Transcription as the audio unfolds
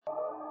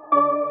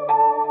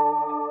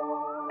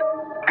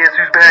Guess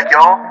who's back,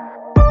 y'all?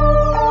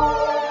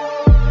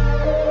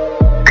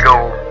 Big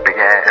ol' big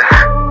ass.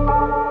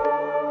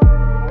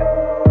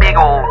 Big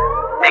ol'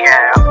 big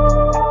ass.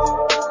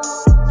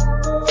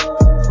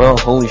 Well,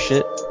 holy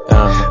shit.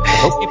 I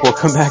hope people will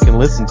come back and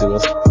listen to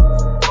us.